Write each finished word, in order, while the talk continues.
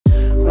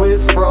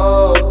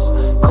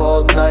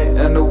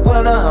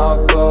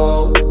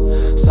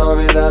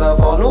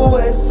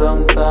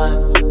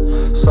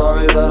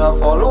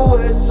fall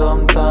away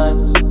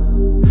sometimes.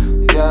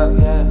 Yeah,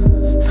 yeah.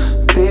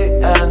 The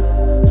end,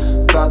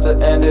 got to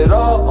end it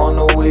all on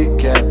the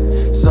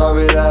weekend.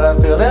 Sorry that I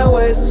feel that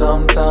way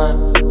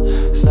sometimes.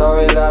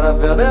 Sorry that I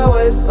feel that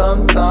way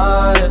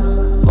sometimes.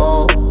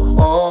 Oh,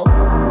 oh,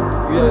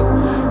 yeah.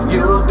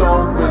 You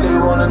don't really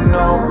wanna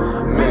know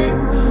me,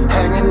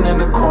 hanging in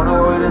the corner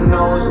with a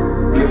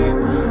nosebleed,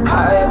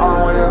 high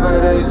on whatever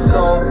they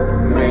sold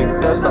me.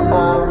 That's the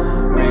old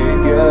me,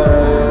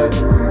 yeah.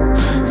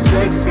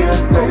 6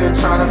 years later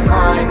trying to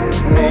find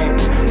me,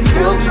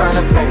 still trying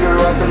to figure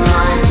out the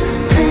line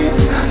piece,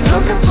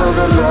 looking for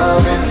the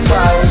love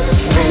inside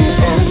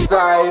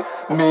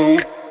me.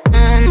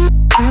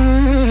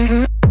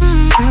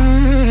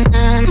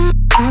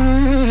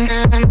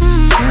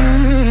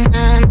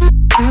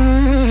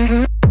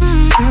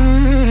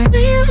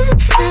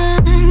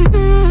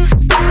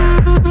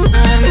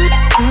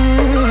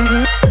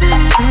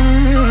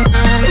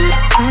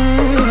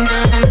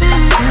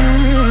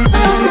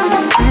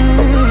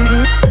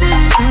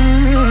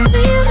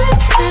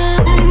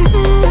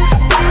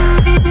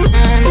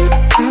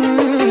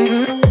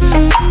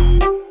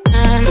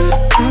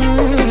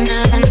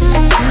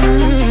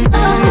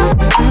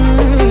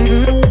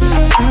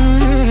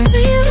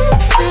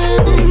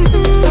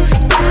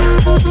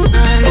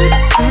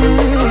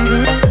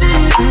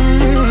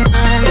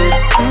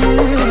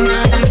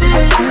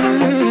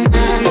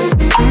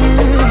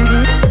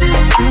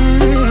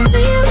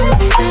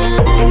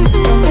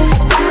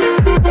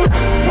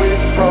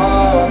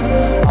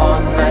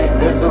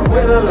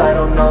 I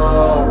don't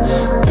know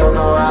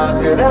how I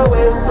feel that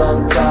way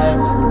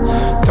sometimes.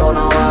 Don't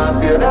know how I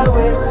feel that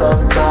way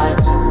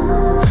sometimes.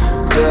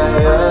 Yeah,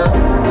 yeah.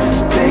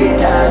 The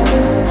end,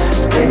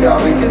 think how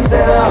we can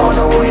say that on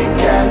the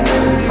weekend.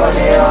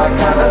 Funny how I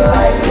kinda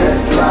like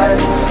this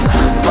life.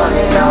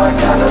 Funny how I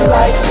kinda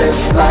like this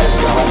life.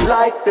 I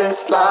like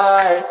this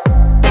life.